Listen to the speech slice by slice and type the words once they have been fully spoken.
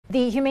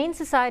The Humane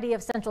Society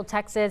of Central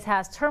Texas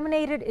has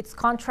terminated its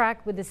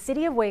contract with the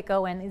city of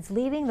Waco and is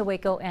leaving the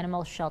Waco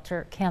Animal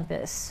Shelter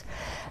campus.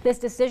 This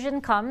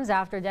decision comes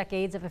after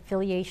decades of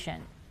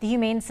affiliation. The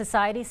Humane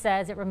Society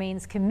says it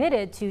remains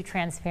committed to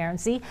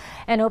transparency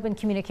and open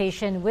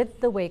communication with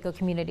the Waco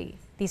community.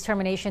 These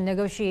termination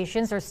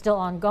negotiations are still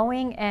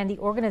ongoing, and the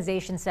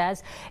organization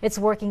says it's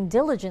working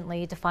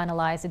diligently to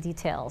finalize the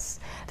details.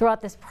 Throughout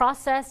this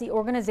process, the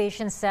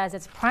organization says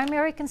its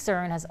primary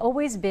concern has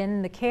always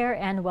been the care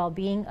and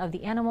well-being of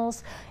the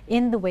animals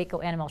in the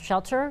Waco Animal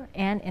Shelter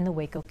and in the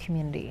Waco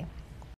community.